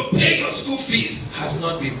borrowed to pay your school fees has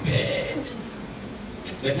not been paid.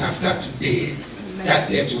 But after today, that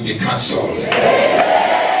debt will be cancelled.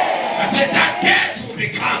 I said that debt will be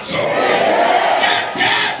cancelled. That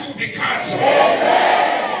debt will be cancelled.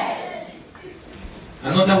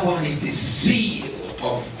 Another one is the seal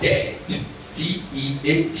of death.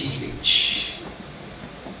 D-E-A-T-H.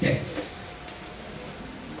 Death.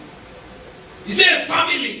 He said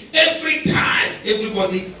family, every time,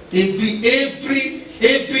 everybody,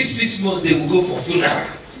 every 6 months they will go for funeral.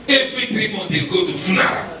 Every 3 months they will go to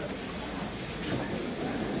funeral.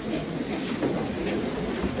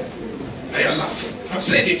 I am laughing. I'm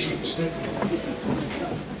saying the truth.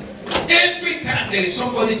 Every time there is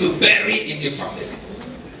somebody to bury in the family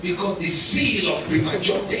because the seal of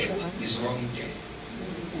premature death is running there.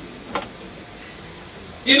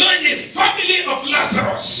 You know, in the family of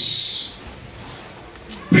Lazarus,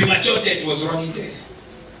 premature death was running there.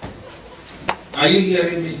 Are you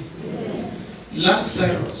hearing me?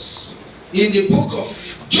 Lazarus. In the book of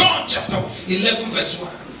John chapter 11 verse 1.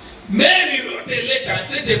 Mary wrote a letter and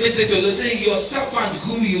sent a message to the saying, your servant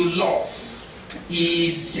whom you love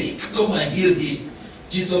is sick. Come and heal him.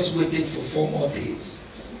 Jesus waited for 4 more days.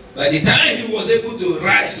 By the time he was able to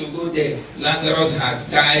rise to go there, Lazarus has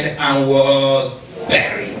died and was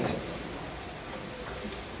buried.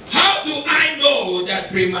 How do I know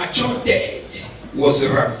that premature death was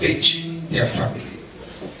ravaging their family?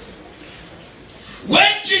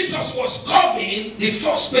 When Jesus was coming, the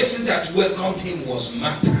first person that welcomed him was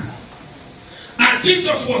Martha. And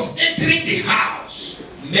Jesus was entering the house.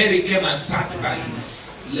 Mary came and sat by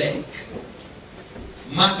his leg.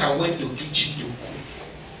 Martha went to the kitchen to cook.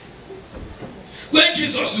 When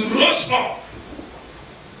Jesus rose up,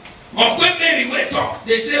 or when Mary went up,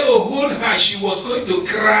 they say, oh, hold her, she was going to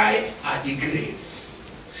cry at the grave.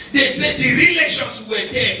 They said the relations were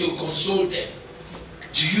there to console them.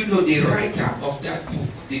 Do you know the writer of that book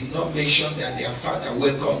did not mention that their father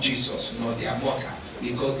welcomed Jesus, nor their mother,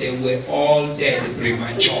 because they were all dead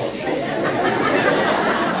prematurely.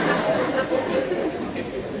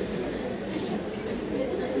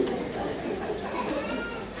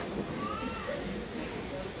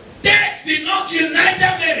 Death did not kill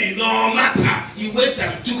neither Mary nor Martha. He went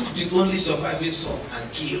and took the only surviving son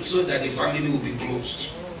and killed so that the family would be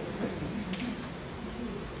closed.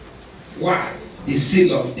 Why? The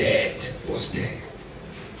seal of death was there.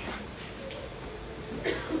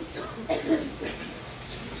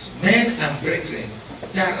 Men and brethren,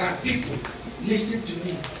 there are people, listen to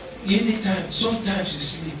me, anytime, sometimes you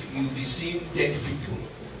sleep, you'll be seeing dead people.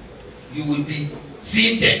 You will be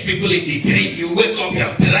seeing dead people in the dream. You wake up, you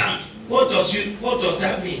have drowned. What does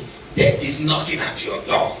that mean? Death is knocking at your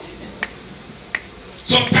door.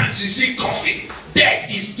 Sometimes you see coffee. Death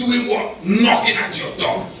is doing what? Knocking at your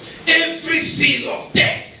door. Every seal of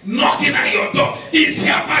death knocking at your door is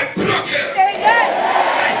hereby broken.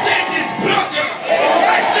 I say it is broken.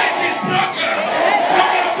 I say it is broken.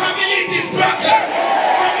 From your family it is broken.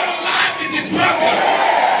 From your life it is broken.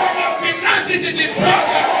 From your finances it is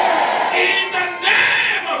broken. In the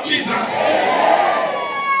name of Jesus.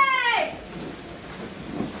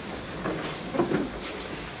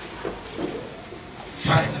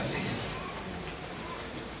 Finally,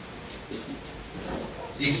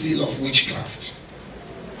 the seal of witchcraft.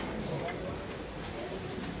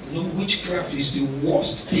 No, witchcraft is the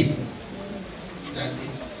worst thing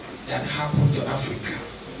that happened to Africa.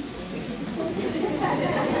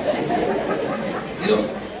 You know,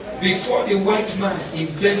 before the white man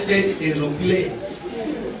invented aeroplane,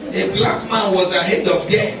 a black man was ahead of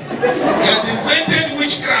them. He has invented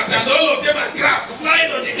witchcraft, and all of them are crafts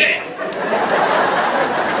flying on the air.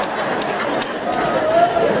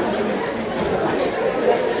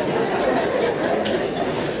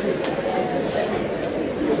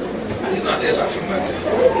 It's not a laughing matter.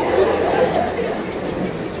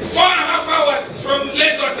 4.5 hours from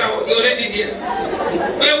Lagos, I was already here.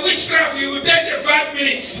 But witchcraft, you will take them 5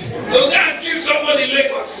 minutes. They'll go and kill somebody in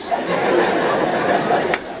Lagos.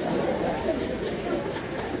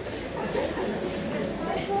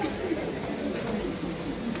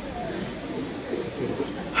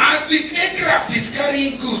 As the aircraft is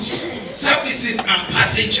carrying goods, services, and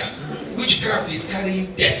passengers, witchcraft is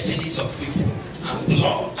carrying destinies of people and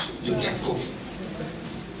blood to their coffin.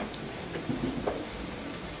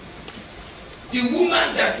 The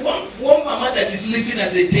woman that one mama that is living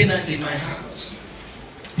as a tenant in my house,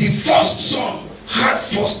 the first son had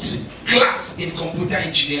first class in computer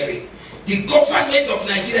engineering. The government of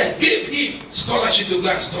Nigeria gave him scholarship to go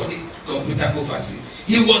and study computer overseas.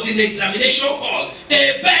 He was in the examination hall.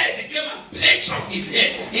 A bird came and perched on his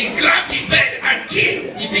head. He grabbed the bird and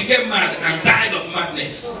killed. He became mad and died of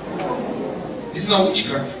madness. It's not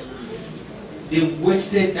witchcraft. They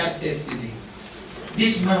wasted that destiny.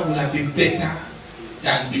 This man would have been better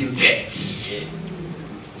than Bill Gates.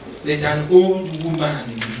 But an old woman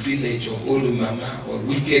in the village, or old mama, or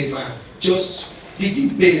wicked man, just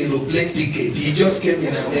didn't pay a plane ticket. He just came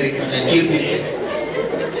in America and killed him.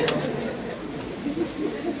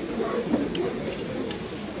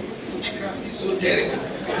 Witchcraft is so terrible.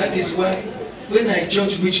 That is why when I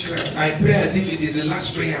judge witchcraft, I pray as if it is the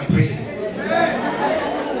last prayer I'm praying.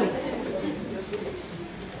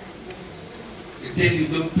 They tell you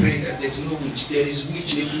don't pray that there's no witch. There is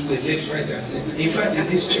witch everywhere, left, right, and center. In fact, in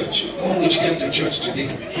this church, one witch came to church today.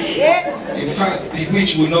 In fact, the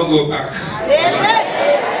witch will not go back.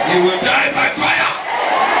 He will die by fire.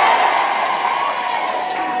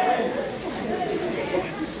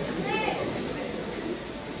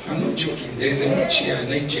 I'm not joking. There is a witch here,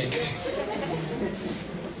 an agent.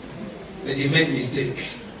 But he made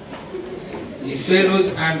mistake. The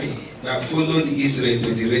Pharaoh's army that followed Israel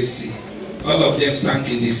to the Red Sea, all of them sank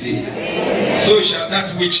in the sea. So shall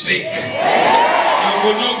that witch sink. I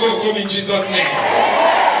will not go home in Jesus' name.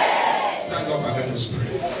 Stand up and let us pray.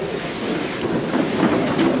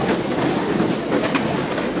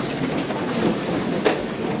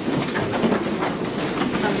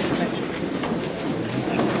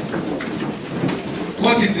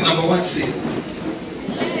 What is the number one sin?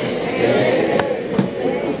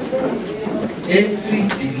 Every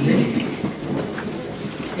delay,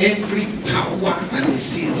 every power and the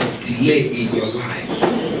sin of delay in your life,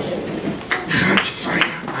 catch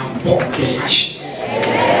fire and burn to ashes.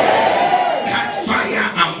 Catch fire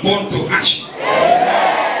and burn to ashes.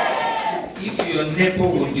 If your neighbor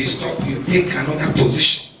will disturb you, take another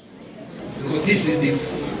position. Because this is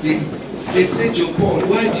they say, Joe Paul,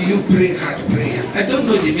 why do you pray hard prayer? I don't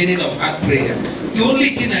know the meaning of hard prayer. The only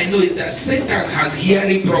thing I know is that Satan has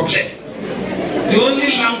hearing problem. The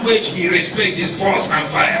only language he respects is force and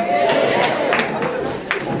fire.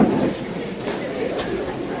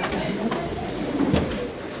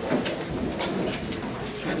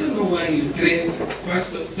 I don't know why you train,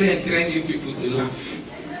 Pastor, train you people to laugh.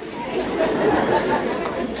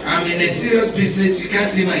 I'm in a serious business, you can't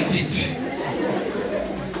see my teeth.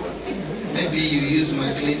 Maybe you use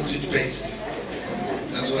my clean toothpaste.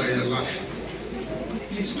 That's why you're laughing.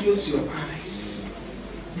 Please close your eyes.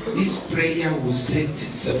 This prayer will set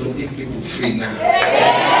 17 people free now.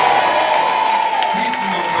 This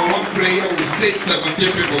number one prayer will set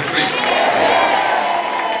 17 people free.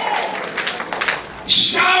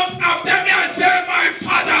 Shout after me and say, my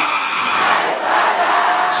Father. My Father.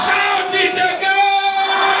 Shout it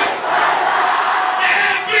again.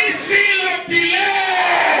 Every seal of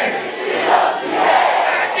delay.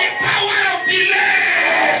 And the power of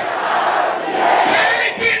delay.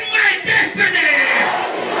 Fighting my destiny.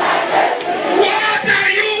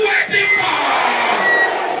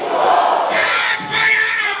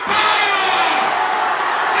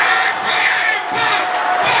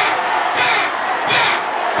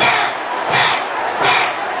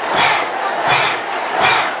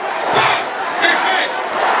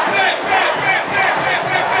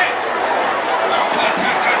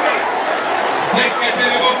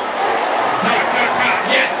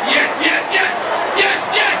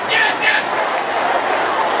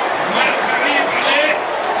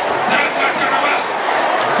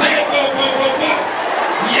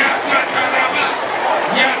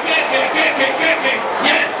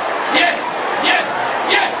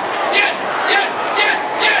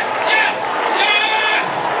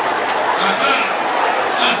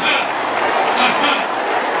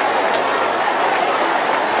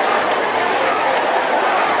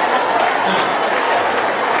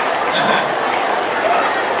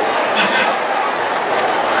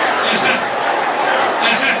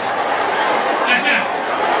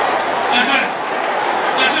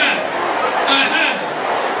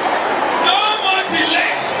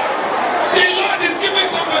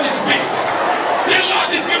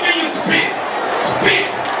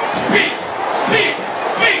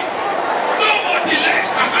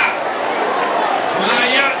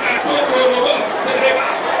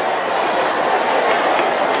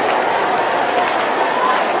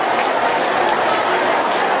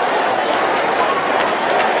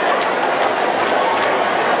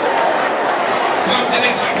 Something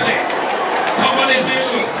is happening. Somebody's being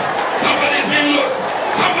loosed. Somebody's being loosed.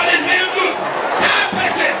 Somebody's being loosed. That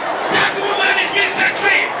person, that woman is being set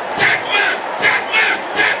free. That man,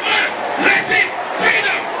 receive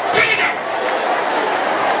freedom, freedom.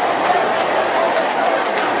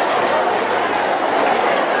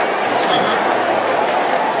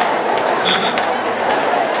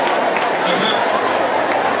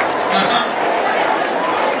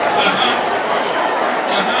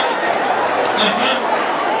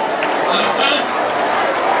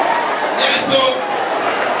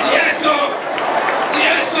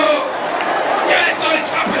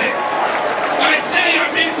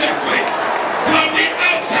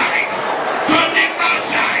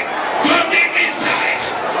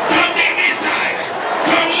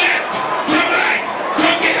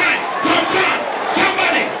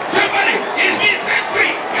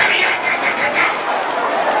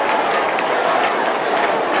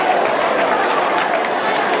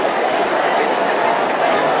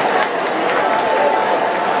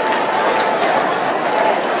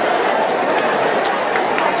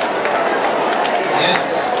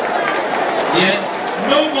 Yes,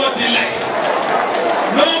 no more delay.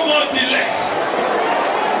 No more delay.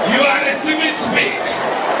 You are receiving speed.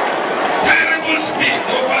 Terrible speed,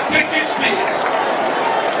 overtaking speed.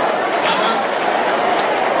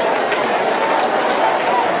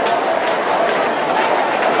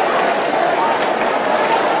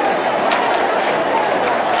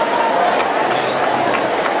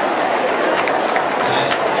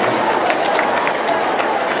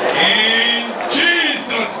 In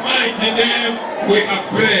Jesus' mighty name, we have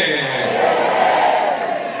prayed.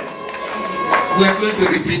 We are going to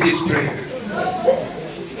repeat this prayer.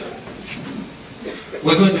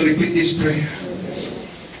 We're going to repeat this prayer.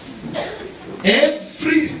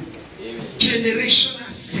 Every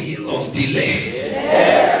generational seal of delay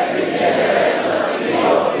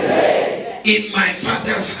in my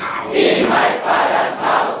father's house, in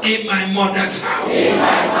my mother's house,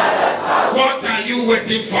 what are you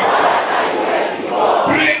waiting for?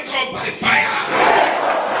 Break up by fire.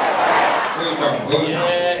 Hold on.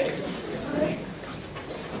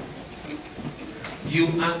 You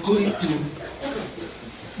are going to.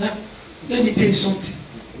 Now, let me tell you something.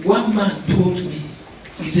 One man told me,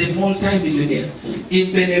 he's a multi-millionaire.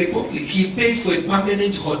 In Benin Republic, he paid for a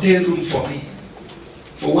permanent hotel room for me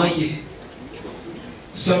for 1 year.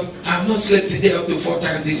 So I've not slept the day up to 4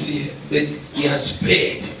 times this year, but he has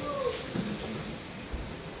paid.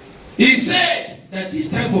 He said that this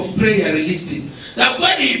type of prayer released him. That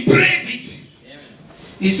when he prayed it,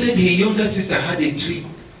 he said his younger sister had a dream.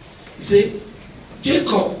 He said,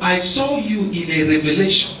 Jacob, I saw you in a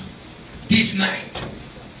revelation this night,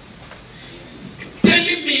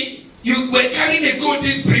 telling me you were carrying a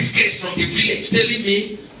golden briefcase from the village, telling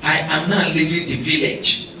me I am now leaving the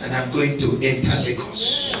village and I'm going to enter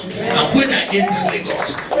Lagos. And when I enter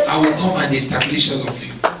Lagos, I will come and establish all of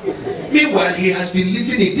you. Meanwhile, he has been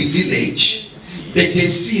living in the village, but the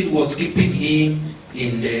seal was keeping him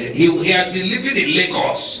in the. He has been living in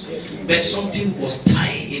Lagos, but something was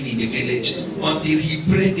tying him in the village until he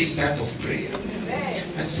prayed this type of prayer.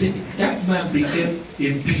 I said, that man became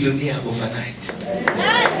a billionaire overnight.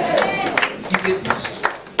 He's a pastor.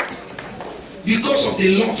 Because of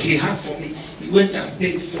the love he had for me, he went and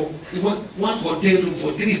paid for one hotel room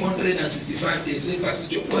for 365 days. He said, Pastor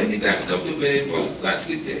Joe, anytime I come to the go and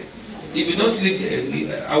sleep there. If you don't sleep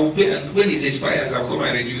there, I will pay, and when it expires, I'll come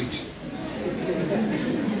and renew it.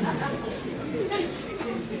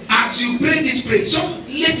 As you pray this prayer, so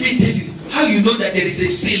let me tell you how you know that there is a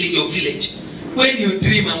seal in your village. When you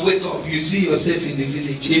dream and wake up, you see yourself in the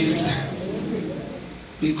village every time.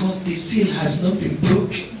 Because the seal has not been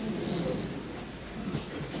broken.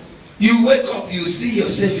 You wake up, you see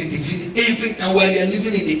yourself in the village every time while you are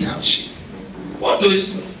living in the township. What does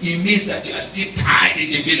it mean? It means that you are still tied in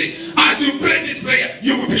the village. As you pray this prayer,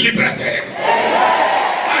 you will be liberated.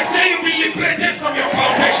 I say you will be liberated from your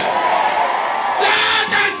foundation. Shout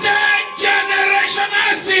and say,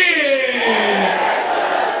 generational seal.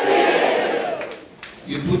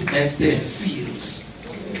 You put Esther seals.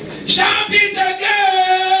 Shout it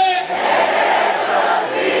again.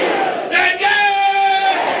 Again.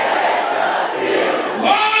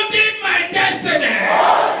 Holding my destiny.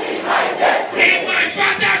 In my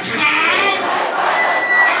father's house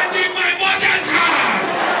and in my mother's house.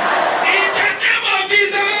 In the name of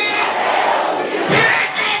Jesus.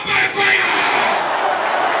 Break up by fire.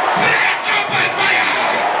 Break up by fire.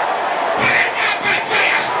 Break up by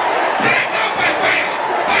fire. Break up by fire.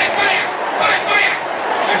 By fire. By fire.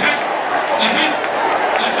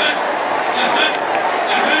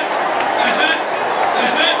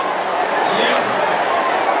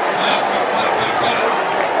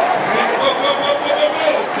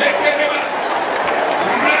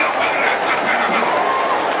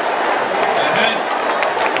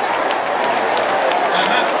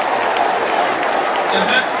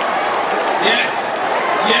 Yes.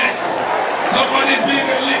 Yes. Somebody's being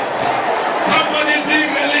released. Somebody's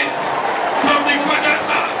being released from the father's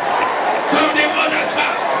house, from the mother's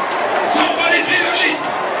house. Somebody's being released.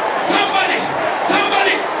 Somebody.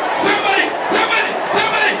 Somebody. Somebody. Somebody.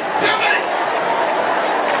 Somebody. Somebody.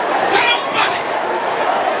 Somebody.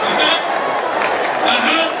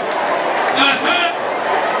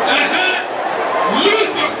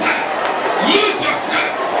 Lose yourself. Lose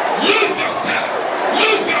yourself. Lose yourself.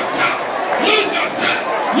 Lose yourself. Lose yourself.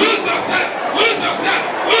 Lose yourself. Lose yourself.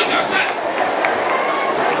 Lose yourself.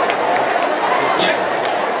 Yes.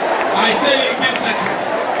 I say you're being set free.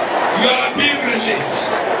 You are being released.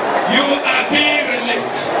 You are being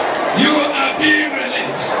released. You are being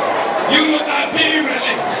released. You are being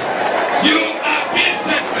released. You are being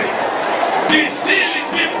set free. The seal is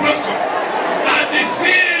being broken. And the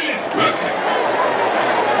seal is broken.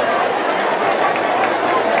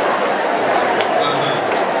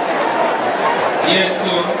 Yes,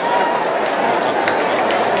 so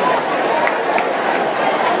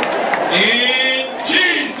in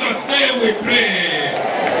Jesus' name we pray.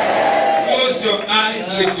 Close your eyes,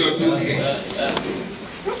 lift your two hands.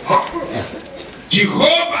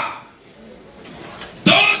 Jehovah,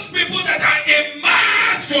 those people that are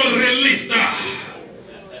earmarked for release now,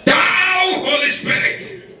 thou Holy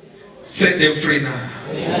Spirit, set them free now.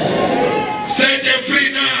 Set them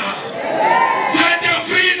free now. Set them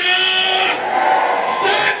free now.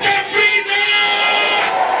 Set them free now.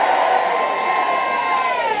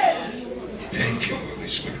 Thank you, Holy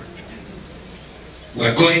Spirit.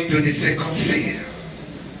 We're going to the second seal.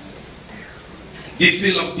 The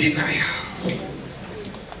seal of denial.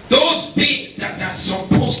 Those things that are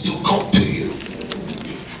supposed to come to you,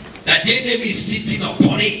 that the enemy is sitting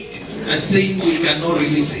upon it and saying we cannot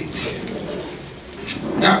release it.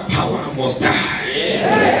 That power must die.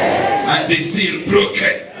 And the seal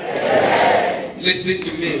broken. Listen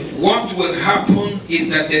to me. What will happen is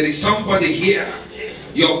that there is somebody here.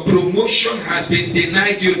 Your promotion has been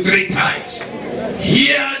denied you 3 times.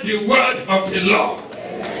 Hear the word of the Lord.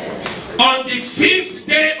 On the 5th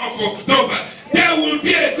day of October, there will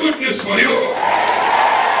be a good news for you. On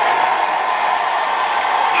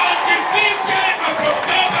the 5th day of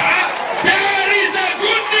October, there is a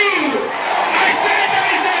good news. I said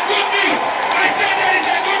there is a good news. I said there is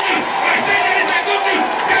a good news. I said there is a good news.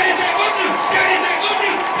 There is a good news. There is a good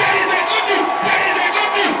news. There is a good news. There is a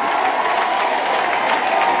good news.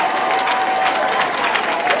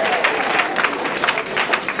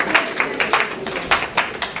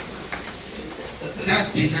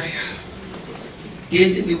 That denial, the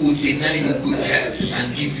enemy will deny you good health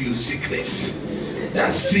and give you sickness.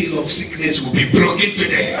 That seal of sickness will be broken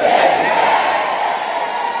today.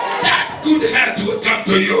 That good health will come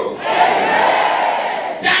to you.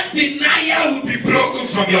 That denial will be broken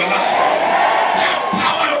from your life. That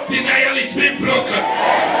power of denial is being broken.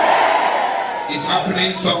 It's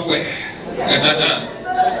happening somewhere.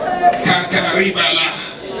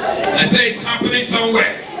 I say it's happening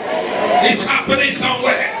somewhere. It's happening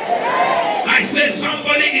somewhere. I say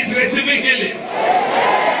somebody is receiving healing.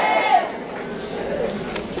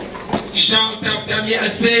 Shout after me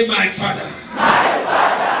and say, my Father. My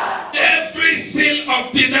Father. Every seal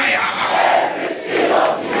of denial. Every seal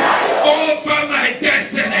of denial. Over my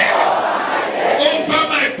destiny. Over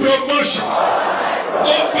my promotion.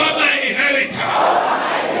 Over my inheritance.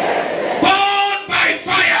 Born by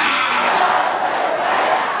fire.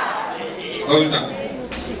 Hold on.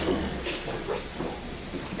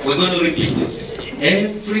 We're going to repeat it.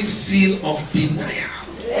 Every seal of denial.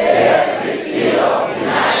 Every seal of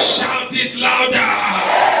denial. Shout it louder.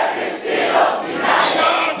 Every seal of denial.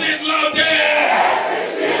 Shout it louder. Every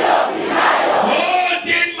seal of denial.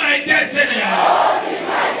 Holding my destiny. Holding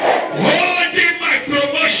my destiny. Holding my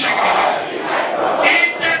promotion. Holding my promotion. In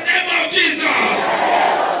the name of Jesus.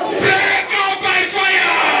 Break up by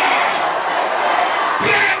fire.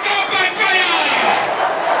 Break up by fire.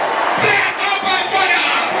 Break up by fire.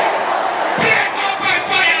 Break up by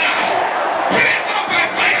fire! Break up by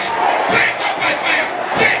fire! Break up by fire!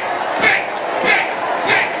 Break! Break! Break!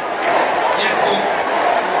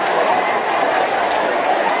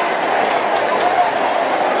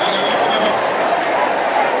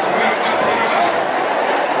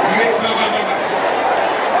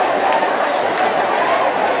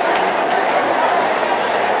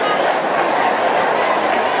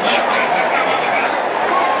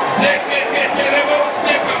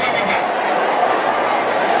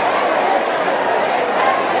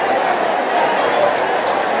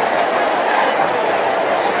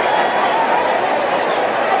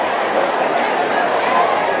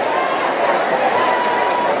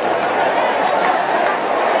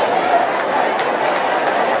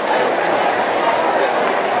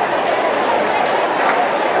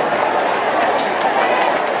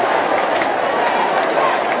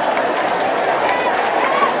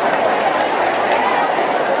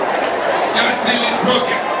 seal is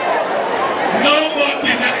broken. No more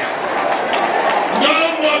denial.